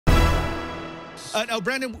Now,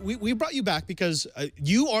 Brandon, we brought you back because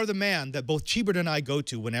you are the man that both Chibert and I go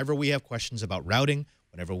to whenever we have questions about routing,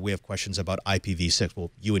 whenever we have questions about IPv6.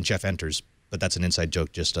 Well, you and Jeff enters, but that's an inside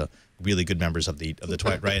joke, just really good members of the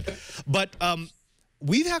TWiT, right? But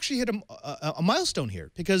we've actually hit a milestone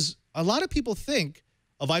here because a lot of people think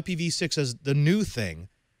of IPv6 as the new thing,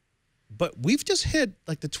 but we've just hit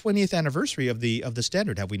like the 20th anniversary of the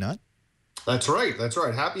standard, have we not? That's right. That's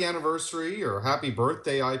right. Happy anniversary or happy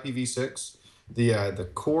birthday, IPv6. The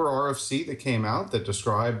core RFC that came out that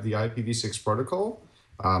described the IPv6 protocol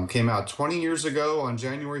came out 20 years ago on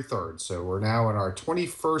January 3rd. So we're now in our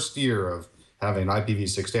 21st year of having an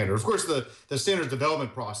IPv6 standard. Of course, the standards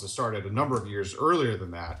development process started a number of years earlier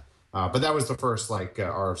than that. But that was the first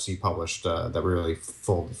RFC published that really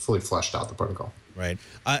fully fleshed out the protocol. Right.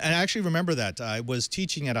 And I actually remember that. I was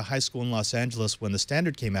teaching at a high school in Los Angeles when the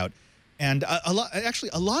standard came out. And a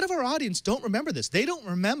lot of our audience don't remember this. They don't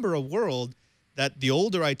remember a world that the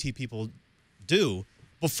older IT people do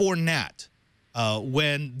before NAT,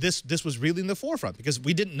 when this was really in the forefront, because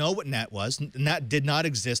we didn't know what NAT was. NAT did not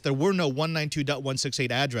exist. There were no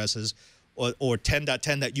 192.168 addresses or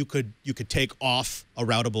 10.10 that you could take off a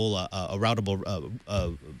routable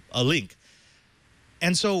link.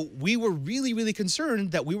 And so we were really, really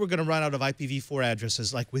concerned that we were going to run out of IPv4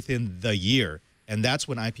 addresses like within the year. And that's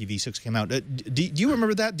when IPv6 came out. Do you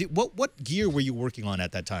remember that? What gear were you working on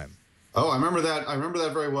at that time? Oh, I remember that. I remember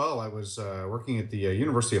that very well. I was working at the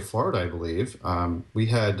University of Florida, I believe. We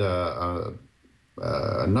had a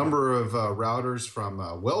number of routers from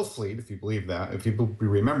Wellfleet, if you believe that, if you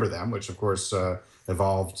remember them, which of course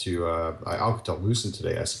evolved to Alcatel-Lucent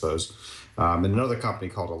today, I suppose, and another company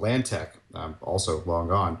called Atlantek, also long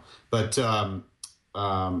gone. But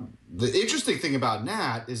the interesting thing about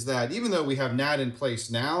NAT is that even though we have NAT in place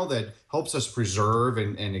now that helps us preserve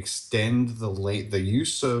and extend the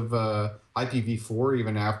use of IPv4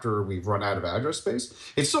 even after we've run out of address space,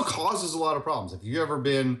 it still causes a lot of problems. If you've ever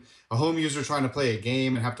been a home user trying to play a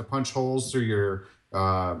game and have to punch holes through your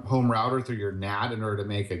home router through your NAT in order to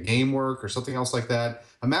make a game work or something else like that,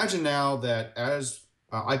 imagine now that as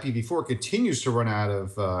IPv4 continues to run out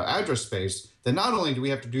of address space, then not only do we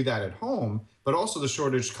have to do that at home, but also the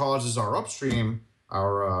shortage causes our upstream,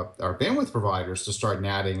 our bandwidth providers to start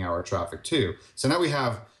natting our traffic too. So now we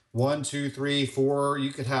have 1, 2, 3, 4.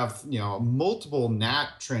 You could have multiple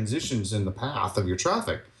NAT transitions in the path of your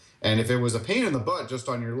traffic. And if it was a pain in the butt just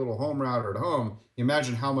on your little home router at home, you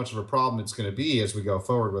imagine how much of a problem it's going to be as we go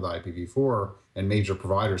forward with IPv4 and major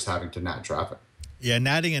providers having to NAT traffic. Yeah,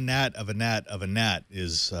 natting a NAT of a NAT of a NAT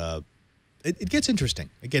is it gets interesting.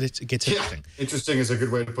 It gets interesting. Yeah, interesting is a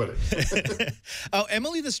good way to put it.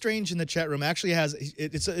 Emily the Strange in the chat room actually has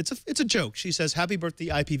it's a joke. She says, "Happy birthday,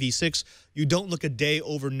 IPv6. You don't look a day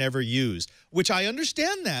over never used," which I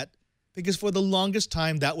understand that because for the longest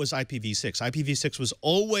time that was IPv6. IPv6 was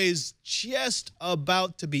always just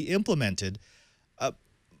about to be implemented,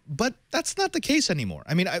 but that's not the case anymore.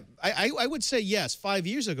 I mean, I would say yes 5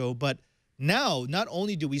 years ago, but now, not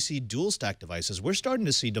only do we see dual stack devices, we're starting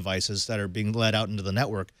to see devices that are being let out into the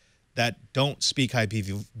network that don't speak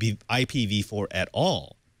IPv4 at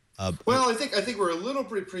all. Well, I think we're a little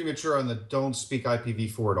bit premature on the don't speak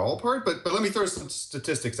IPv4 at all part, but let me throw some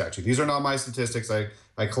statistics at you. These are not my statistics. I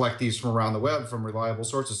collect these from around the web from reliable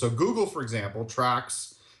sources. So Google, for example,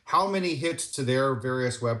 tracks how many hits to their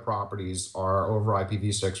various web properties are over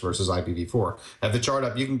IPv6 versus IPv4. I have the chart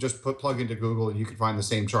up. You can just plug into Google and you can find the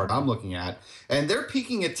same chart I'm looking at. And they're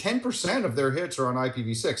peaking at 10% of their hits are on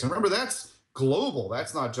IPv6. And remember, that's global.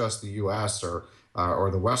 That's not just the US or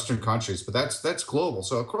the Western countries, but that's global.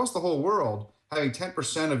 So across the whole world, having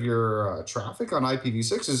 10% of your traffic on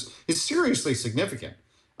IPv6 is seriously significant.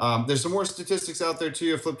 There's some more statistics out there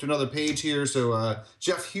too. I flipped to another page here. So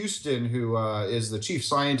Jeff Houston, who is the chief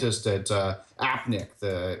scientist at APNIC,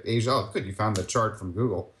 the Asia. Oh, good, you found the chart from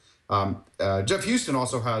Google. Jeff Houston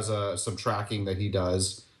also has some tracking that he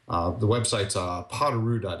does. The website's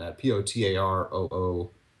potaroo.net,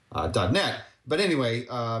 POTAROO.net. But anyway,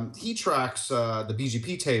 he tracks the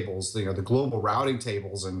BGP tables, the global routing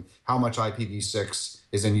tables, and how much IPv6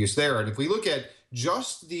 is in use there. And if we look at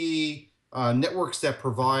just the networks that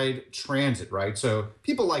provide transit, right? So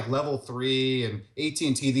people like Level 3 and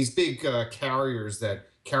AT&T, these big carriers that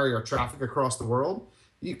carry our traffic across the world,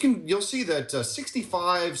 you'll see that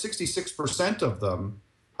 66% of them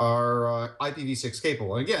are IPv6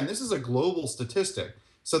 capable. And again, this is a global statistic.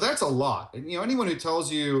 So that's a lot. And anyone who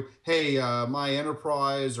tells you, hey, my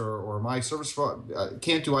enterprise or my service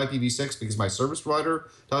can't do IPv6 because my service provider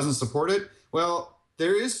doesn't support it, well,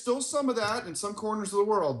 there is still some of that in some corners of the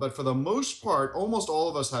world, but for the most part, almost all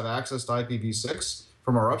of us have access to IPv6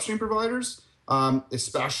 from our upstream providers.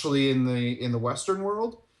 especially in the Western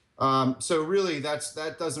world. So really,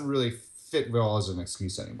 that doesn't really fit well as an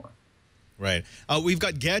excuse anymore. Right. We've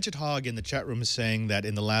got Gadget Hog in the chat room saying that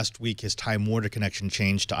in the last week his Time Warner connection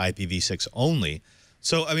changed to IPv6 only.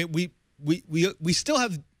 So I mean, we still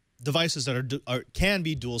have devices that can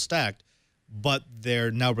be dual stacked, but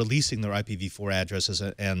they're now releasing their IPv4 addresses.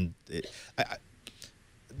 And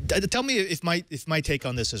tell me if my take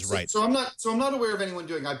on this is right. So I'm not aware of anyone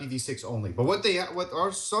doing IPv6 only. But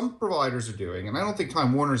what some providers are doing, and I don't think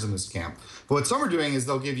Time Warner's in this camp, but what some are doing is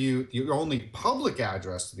they'll give you your only public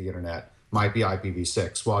address to the internet might be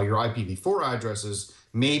IPv6, while your IPv4 addresses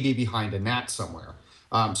may be behind a NAT somewhere.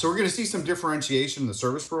 So we're going to see some differentiation in the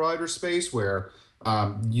service provider space where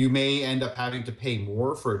you may end up having to pay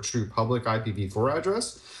more for a true public IPv4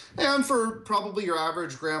 address. And for probably your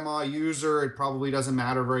average grandma user, it probably doesn't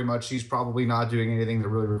matter very much. She's probably not doing anything that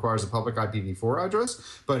really requires a public IPv4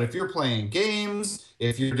 address. But if you're playing games,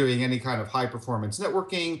 if you're doing any kind of high performance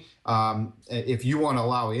networking, if you want to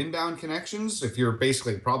allow inbound connections, if you're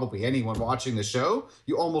basically probably anyone watching the show,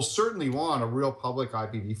 you almost certainly want a real public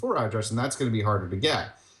IPv4 address, and that's going to be harder to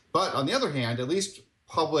get. But on the other hand, at least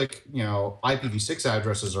public, IPv6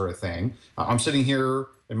 addresses are a thing. I'm sitting here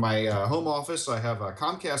in my home office. I have a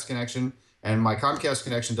Comcast connection, and my Comcast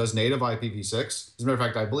connection does native IPv6. As a matter of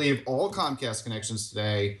fact, I believe all Comcast connections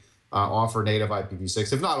today offer native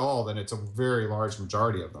IPv6. If not all, then it's a very large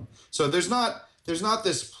majority of them. So there's not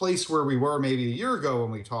this place where we were maybe a year ago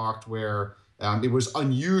when we talked where it was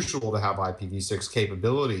unusual to have IPv6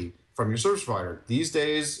 capability from your service provider. These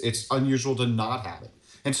days, it's unusual to not have it.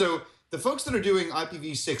 And so the folks that are doing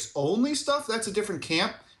IPv6 only stuff, that's a different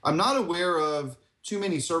camp. I'm not aware of too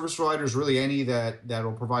many service providers, really any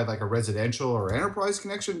that'll provide like a residential or enterprise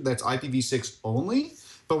connection that's IPv6 only.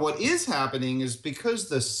 But what is happening is because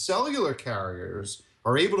the cellular carriers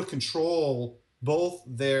are able to control both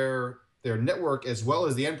their network as well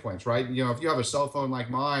as the endpoints, right? If you have a cell phone like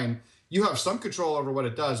mine, you have some control over what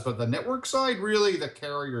it does, but the network side, really, the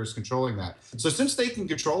carrier is controlling that. So since they can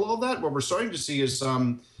control all that, what we're starting to see is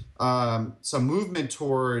some movement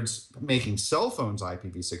towards making cell phones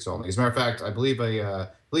IPv6 only. As a matter of fact, I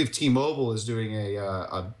believe T-Mobile is doing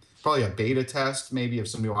probably a beta test, maybe of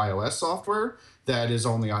some new iOS software that is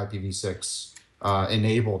only IPv6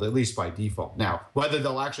 enabled, at least by default. Now, whether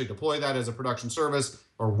they'll actually deploy that as a production service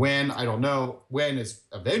or when, I don't know. When is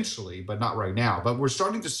eventually, but not right now. But we're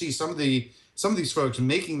starting to see some of these folks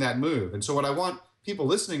making that move. And so what I want people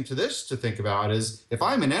listening to this to think about is, if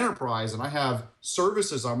I'm an enterprise and I have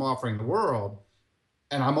services I'm offering the world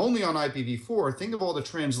and I'm only on IPv4, think of all the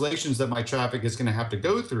translations that my traffic is going to have to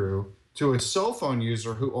go through to a cell phone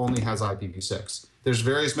user who only has IPv6. There's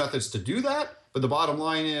various methods to do that, but the bottom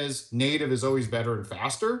line is native is always better and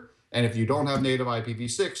faster. And if you don't have native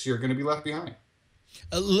IPv6, you're going to be left behind.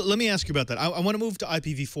 Let me ask you about that. I want to move to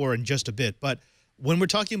IPv4 in just a bit, but when we're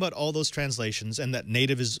talking about all those translations and that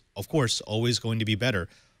native is, of course, always going to be better,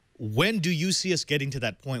 when do you see us getting to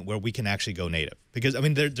that point where we can actually go native? Because, I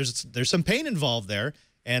mean, there's some pain involved there,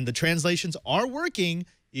 and the translations are working,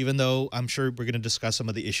 even though I'm sure we're going to discuss some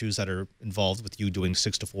of the issues that are involved with you doing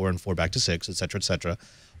 6 to 4 and 4 back to 6, et cetera, et cetera.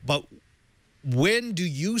 But when do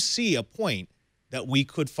you see a point that we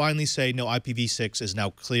could finally say, no, IPv6 is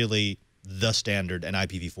now clearly the standard and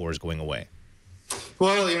IPv4 is going away?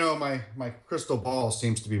 Well, my crystal ball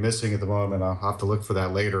seems to be missing at the moment. I'll have to look for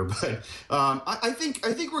that later. But I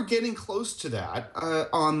think we're getting close to that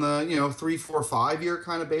on the 3, 4, 5 year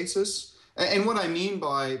kind of basis. And what I mean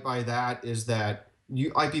by that is that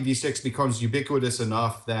IPv6 becomes ubiquitous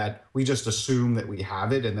enough that we just assume that we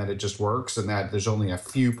have it and that it just works, and that there's only a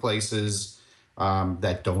few places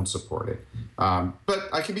that don't support it. But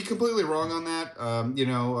I can be completely wrong on that.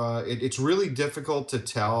 It's really difficult to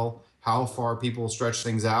tell how far people stretch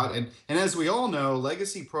things out. And as we all know,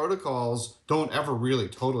 legacy protocols don't ever really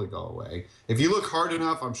totally go away. If you look hard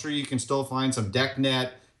enough, I'm sure you can still find some DECnet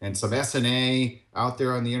and some SNA out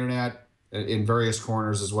there on the internet in various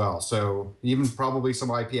corners as well. So even probably some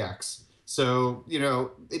IPX. So,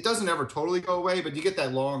 it doesn't ever totally go away, but you get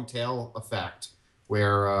that long tail effect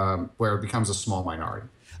where it becomes a small minority.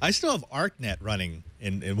 I still have ArcNet running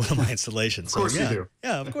in one of my installations. Of course you do.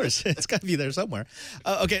 Yeah, of course. It's got to be there somewhere.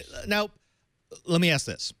 Okay, now, let me ask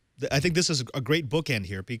this. I think this is a great bookend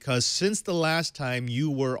here, because since the last time you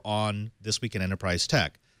were on This Week in Enterprise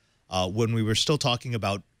Tech, when we were still talking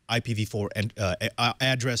about IPv4 and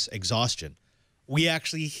address exhaustion, we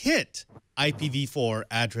actually hit IPv4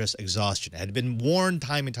 address exhaustion. It had been warned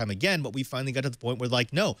time and time again, but we finally got to the point where,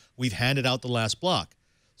 like, no, we've handed out the last block.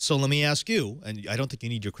 So let me ask you, and I don't think you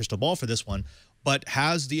need your crystal ball for this one, but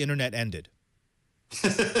has the internet ended?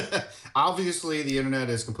 Obviously, the internet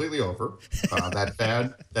is completely over.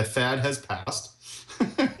 That fad has passed.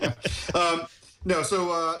 um, no,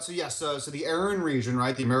 so yes, so the ARIN region,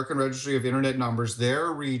 right, the American Registry of Internet Numbers,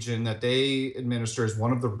 their region that they administer is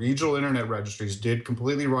one of the regional internet registries, did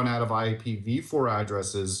completely run out of IPv4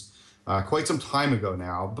 addresses quite some time ago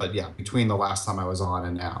now. But yeah, between the last time I was on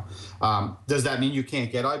and now. Does that mean you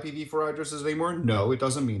can't get IPv4 addresses anymore? No, it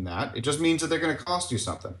doesn't mean that. It just means that they're going to cost you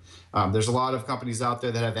something. There's a lot of companies out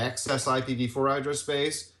there that have excess IPv4 address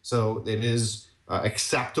space, so it is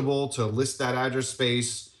acceptable to list that address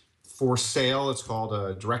space for sale. It's called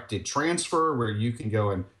a directed transfer, where you can go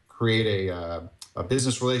and create a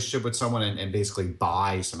business relationship with someone and basically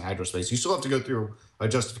buy some address space. You still have to go through a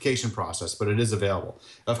justification process, but it is available.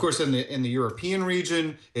 Of course, in the European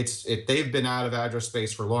region, they've been out of address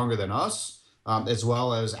space for longer than us, as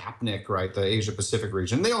well as APNIC, right, the Asia Pacific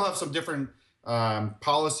region. They all have some different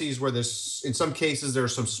policies where there's, in some cases, there are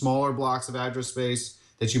some smaller blocks of address space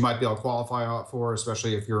that you might be able to qualify for,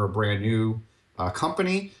 especially if you're a brand new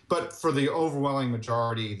company. But for the overwhelming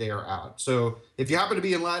majority, they are out. So if you happen to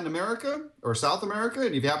be in Latin America or South America,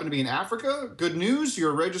 and if you happen to be in Africa, good news,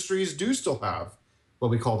 your registries do still have what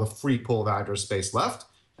we call the free pool of address space left.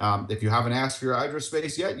 If you haven't asked for your address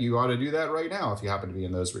space yet, you ought to do that right now if you happen to be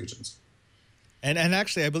in those regions. And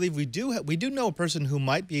actually, I believe we do know a person who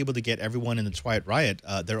might be able to get everyone in the TWiT Riot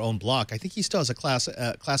their own block. I think he still has a Class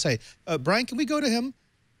A. Brian, can we go to him?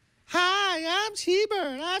 Hi, I'm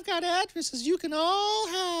T-Bird. I've got addresses you can all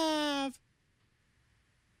have.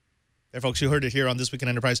 There, folks, you heard it here on This Week in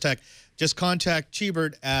Enterprise Tech. Just contact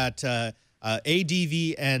T-Bird at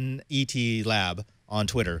ADVNET Lab on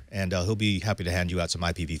Twitter, and he'll be happy to hand you out some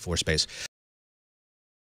IPv4 space.